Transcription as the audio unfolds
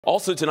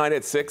Also tonight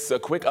at 6, a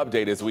quick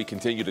update as we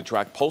continue to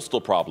track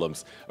postal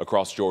problems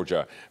across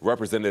Georgia.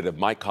 Representative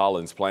Mike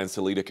Collins plans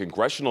to lead a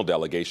congressional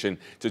delegation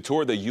to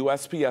tour the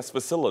USPS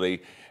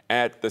facility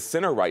at the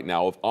center right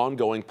now of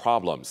ongoing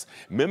problems.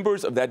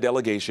 Members of that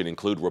delegation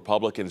include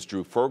Republicans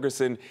Drew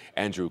Ferguson,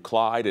 Andrew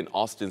Clyde, and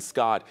Austin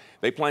Scott.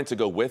 They plan to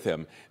go with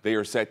him. They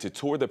are set to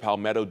tour the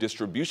Palmetto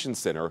Distribution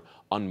Center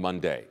on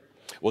Monday.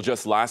 Well,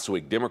 just last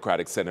week,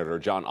 Democratic Senator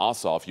John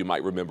Ossoff, you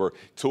might remember,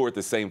 toured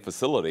the same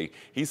facility.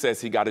 He says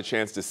he got a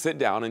chance to sit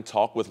down and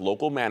talk with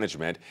local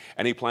management,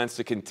 and he plans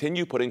to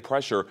continue putting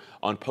pressure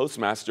on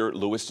Postmaster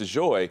Louis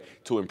DeJoy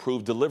to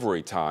improve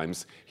delivery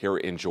times here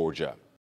in Georgia.